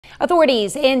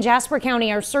Authorities in Jasper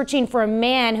County are searching for a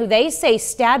man who they say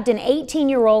stabbed an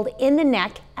 18-year-old in the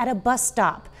neck at a bus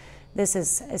stop. This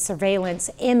is a surveillance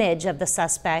image of the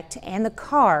suspect and the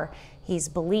car he's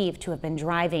believed to have been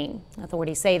driving.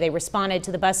 Authorities say they responded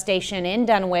to the bus station in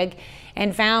Dunwig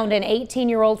and found an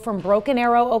 18-year-old from Broken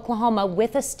Arrow, Oklahoma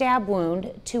with a stab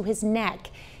wound to his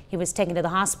neck. He was taken to the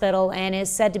hospital and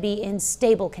is said to be in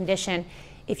stable condition.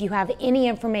 If you have any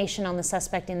information on the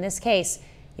suspect in this case,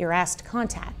 you're asked to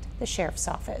contact the sheriff's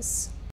office.